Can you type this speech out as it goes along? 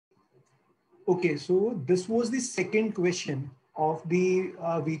Okay, so this was the second question of the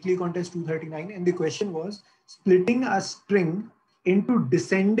weekly contest 239, and the question was splitting a string into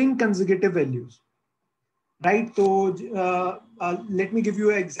descending consecutive values. Right. So let me give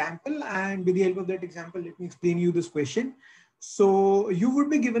you an example, and with the help of that example, let me explain you this question. So you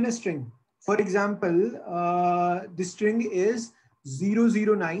would be given a string. For example, the string is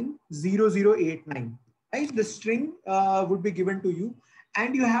 0090089. Right. The string would be given to you,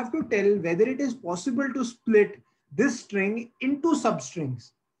 and you have to tell whether it is possible to split this string into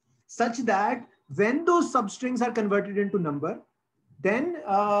substrings, such that when those substrings are converted into number, then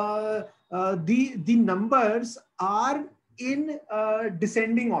the numbers are in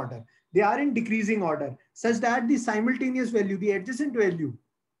descending order. They are in decreasing order, such that the simultaneous value, the adjacent value,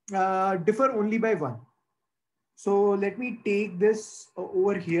 differ only by one. So let me take this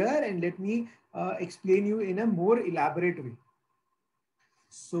over here and let me explain you in a more elaborate way.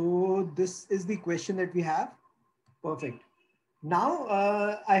 So this is the question that we have. Perfect. Now,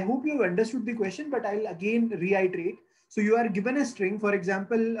 I hope you have understood the question, but I'll again reiterate. So you are given a string. For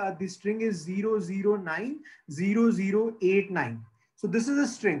example, the string is 0090089. So this is a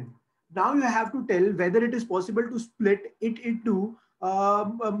string. Now you have to tell whether it is possible to split it into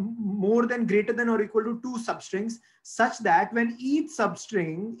more than, greater than, or equal to two substrings, such that when each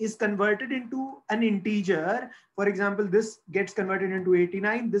substring is converted into an integer, for example, this gets converted into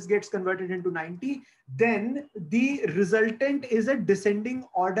 89, this gets converted into 90, then the resultant is a descending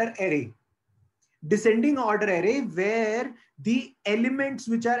order array. Descending order array where the elements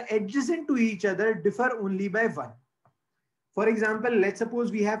which are adjacent to each other differ only by one. For example, let's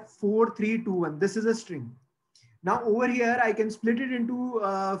suppose we have 4, 3, 2, 1. This is a string. Now over here, I can split it into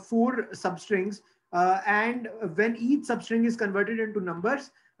four substrings, and when each substring is converted into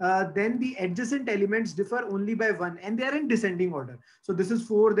numbers, then the adjacent elements differ only by one, and they are in descending order. So this is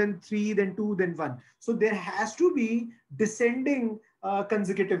 4, then 3, then 2, then 1. So there has to be descending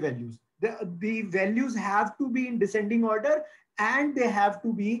consecutive values. The values have to be in descending order, and they have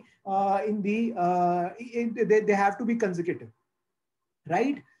to be they have to be consecutive,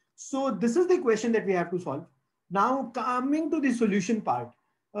 right? So this is the question that we have to solve. Now coming to the solution part.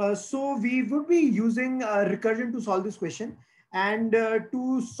 So we would be using recursion to solve this question. And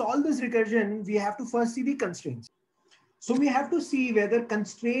to solve this recursion, we have to first see the constraints. So we have to see whether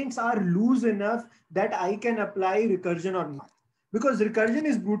constraints are loose enough that I can apply recursion or not. Because recursion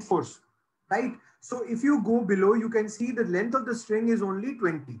is brute force, right? So if you go below, you can see the length of the string is only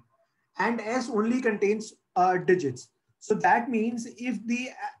 20 and S only contains digits. So that means if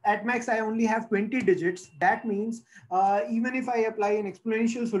the at max I only have 20 digits, that means even if I apply an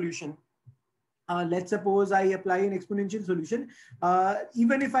exponential solution, let's suppose I apply an exponential solution,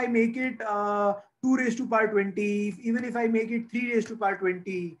 even if I make it 2 raised to power 20, even if I make it 3 raised to power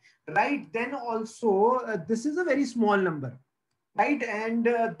 20, right, then also this is a very small number, right? And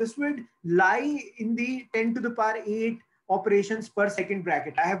this would lie in the 10 to the power 8 operations per second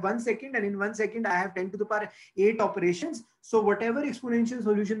bracket. I have 1 second, and in 1 second, I have 10 to the power 8 operations. So whatever exponential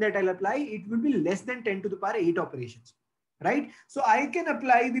solution that I'll apply, it will be less than 10 to the power 8 operations, right? So I can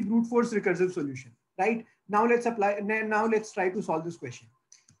apply the brute force recursive solution, right? Now let's try to solve this question.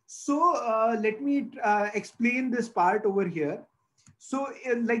 So let me explain this part over here. So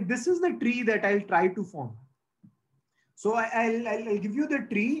like this is the tree that I'll try to form. So I'll give you the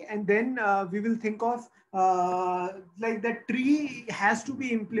tree, and then we will think of like the tree has to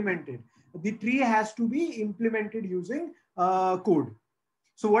be implemented. The tree has to be implemented using code.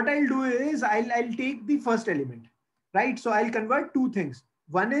 So what I'll do is I'll take the first element, right? So I'll convert two things.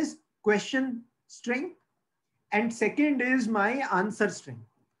 One is question string, and second is my answer string,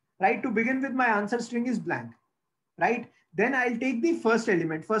 right? To begin with, my answer string is blank, right? Then I'll take the first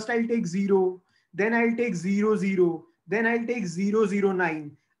element. First I'll take 0, then I'll take 00, then I'll take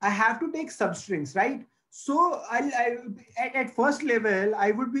 009. I have to take substrings, right? So at first level,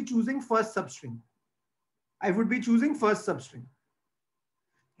 I would be choosing first substring. I would be choosing first substring,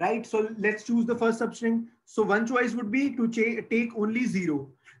 right? So let's choose the first substring. So one choice would be to take only 0.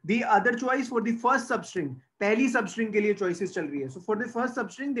 The other choice for the first substring, पहली substring के लिए choices चल रही है. So for the first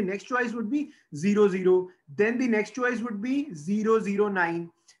substring, the next choice would be 00. Then the next choice would be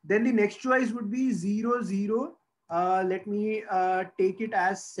 009. Then the next choice would be 00. Let me take it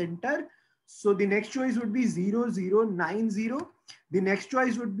as center. So the next choice would be 0090. The next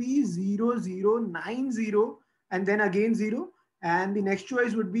choice would be 0090, and then again 0. And the next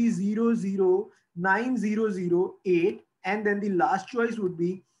choice would be 009008, and then the last choice would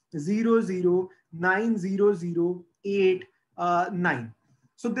be 009008 9.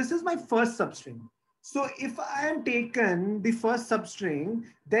 So this is my first substring. So if I am taken the first substring,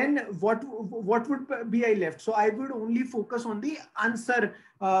 then what would be I left? So I would only focus on the answer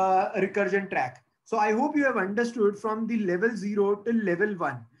recursion track. So I hope you have understood from the level 0 till level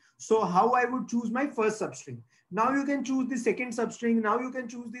 1. So how I would choose my first substring. Now you can choose the second substring. Now you can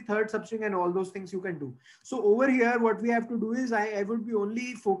choose the third substring and all those things you can do. So over here, what we have to do is I would be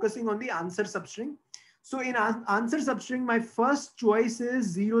only focusing on the answer substring. So in answer substring, my first choice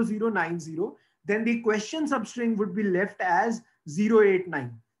is 0090. Then the question substring would be left as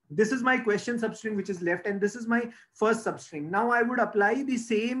 089. This is my question substring which is left, and this is my first substring. Now I would apply the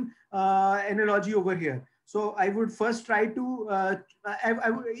same analogy over here. So I would first try to,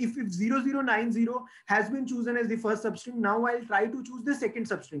 if 0090 has been chosen as the first substring, now I'll try to choose the second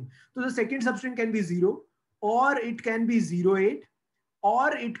substring. So the second substring can be 0, or it can be 08,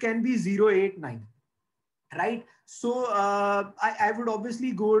 or it can be 089. Right? So I would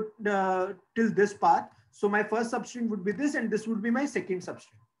obviously go till this path. So my first substring would be this, and this would be my second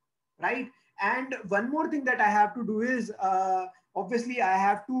substring, right? And one more thing that I have to do is obviously I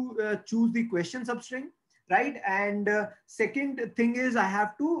have to choose the question substring, right? And second thing is I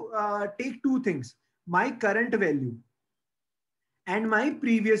have to take two things: my current value and my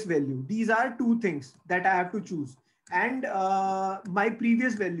previous value. These are two things that I have to choose, and my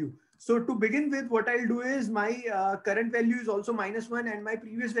previous value. So to begin with, what I'll do is my current value is also -1 and my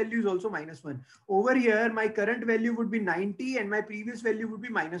previous value is also -1. Over here, my current value would be 90 and my previous value would be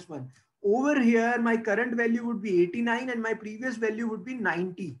 -1. Over here, my current value would be 89 and my previous value would be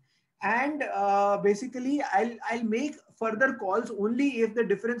 90. And basically, I'll make further calls only if the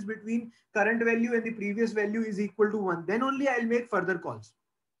difference between current value and the previous value is equal to 1. Then only I'll make further calls.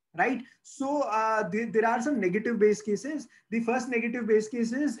 Right? So there are some negative base cases. The first negative base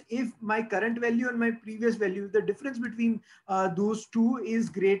case is if my current value and my previous value, the difference between those two is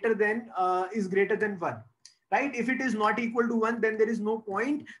greater than 1. Right? If it is not equal to 1, then there is no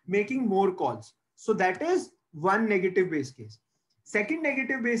point making more calls. So that is one negative base case. Second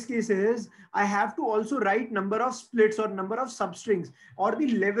negative base case is I have to also write number of splits or number of substrings or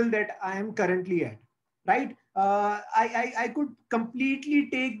the level that I am currently at. Right? I could completely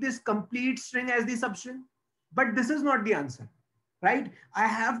take this complete string as the substring, but this is not the answer, right? I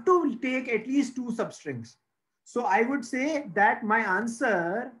have to take at least two substrings. So I would say that my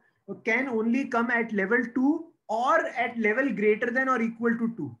answer can only come at level 2 or at level greater than or equal to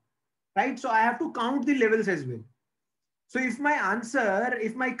 2, right? So I have to count the levels as well. So if my answer,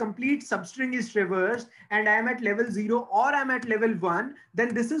 if my complete substring is traversed and I am at level 0 or I'm at level 1,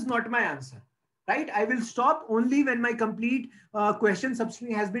 then this is not my answer. Right? I will stop only when my complete question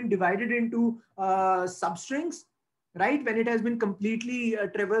substring has been divided into substrings, right? When it has been completely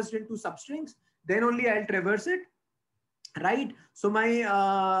traversed into substrings, then only I'll traverse it, right? So my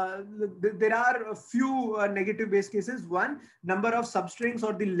there are a few negative base cases. One, number of substrings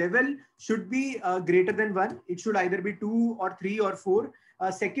or the level should be greater than 1. It should either be 2 or 3 or 4.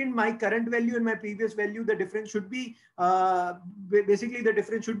 Second, my current value and my previous value, the difference should be basically the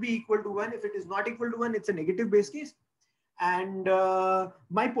difference should be equal to 1. If it is not equal to 1, it's a negative base case. And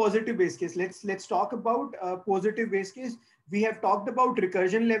my positive base case, let's talk about positive base case. We have talked about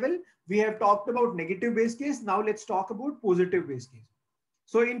recursion level. We have talked about negative base case. Now let's talk about positive base case.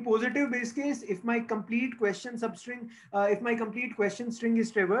 So in positive base case, if my complete question substring, if my complete question string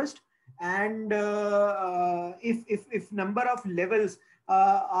is traversed, and if number of levels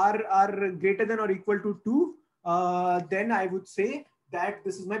are greater than or equal to 2, then I would say that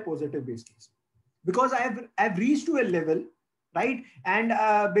this is my positive base case, because I've reached to a level, right? And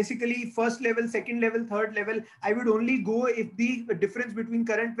basically first level, second level, third level, I would only go if the difference between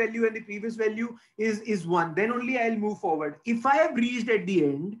current value and the previous value is 1. Then only I'll move forward. If I have reached at the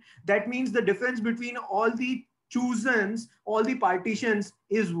end, that means the difference between all the choosens, all the partitions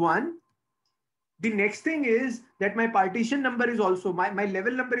is 1. The next thing is that my partition number is also, my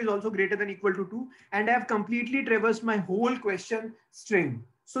level number is also greater than equal to 2, and I have completely traversed my whole question string.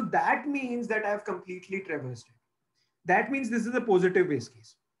 So that means that I have completely traversed it. That means this is a positive base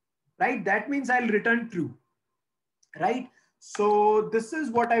case, right? That means I'll return true, right? So this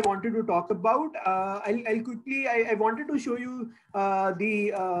is what I wanted to talk about. I'll quickly, I wanted to show you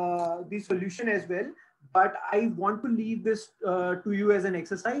the solution as well, but I want to leave this to you as an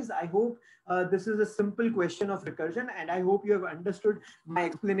exercise. I hope this is a simple question of recursion, and I hope you have understood my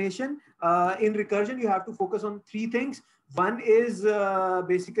explanation. In recursion, you have to focus on 3 things. One is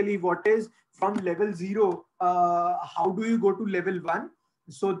basically what is from level 0, how do you go to level 1?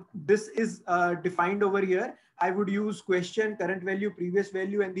 So this is defined over here. I would use question, current value, previous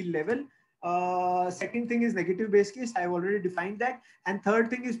value, and the level. Second thing is negative base case. I've already defined that. And third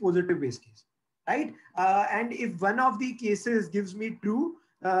thing is positive base case. right? And if one of the cases gives me true,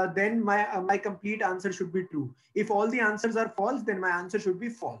 then my complete answer should be true. If all the answers are false, then my answer should be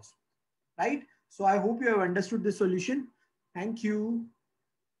false, right? So I hope you have understood the solution. Thank you.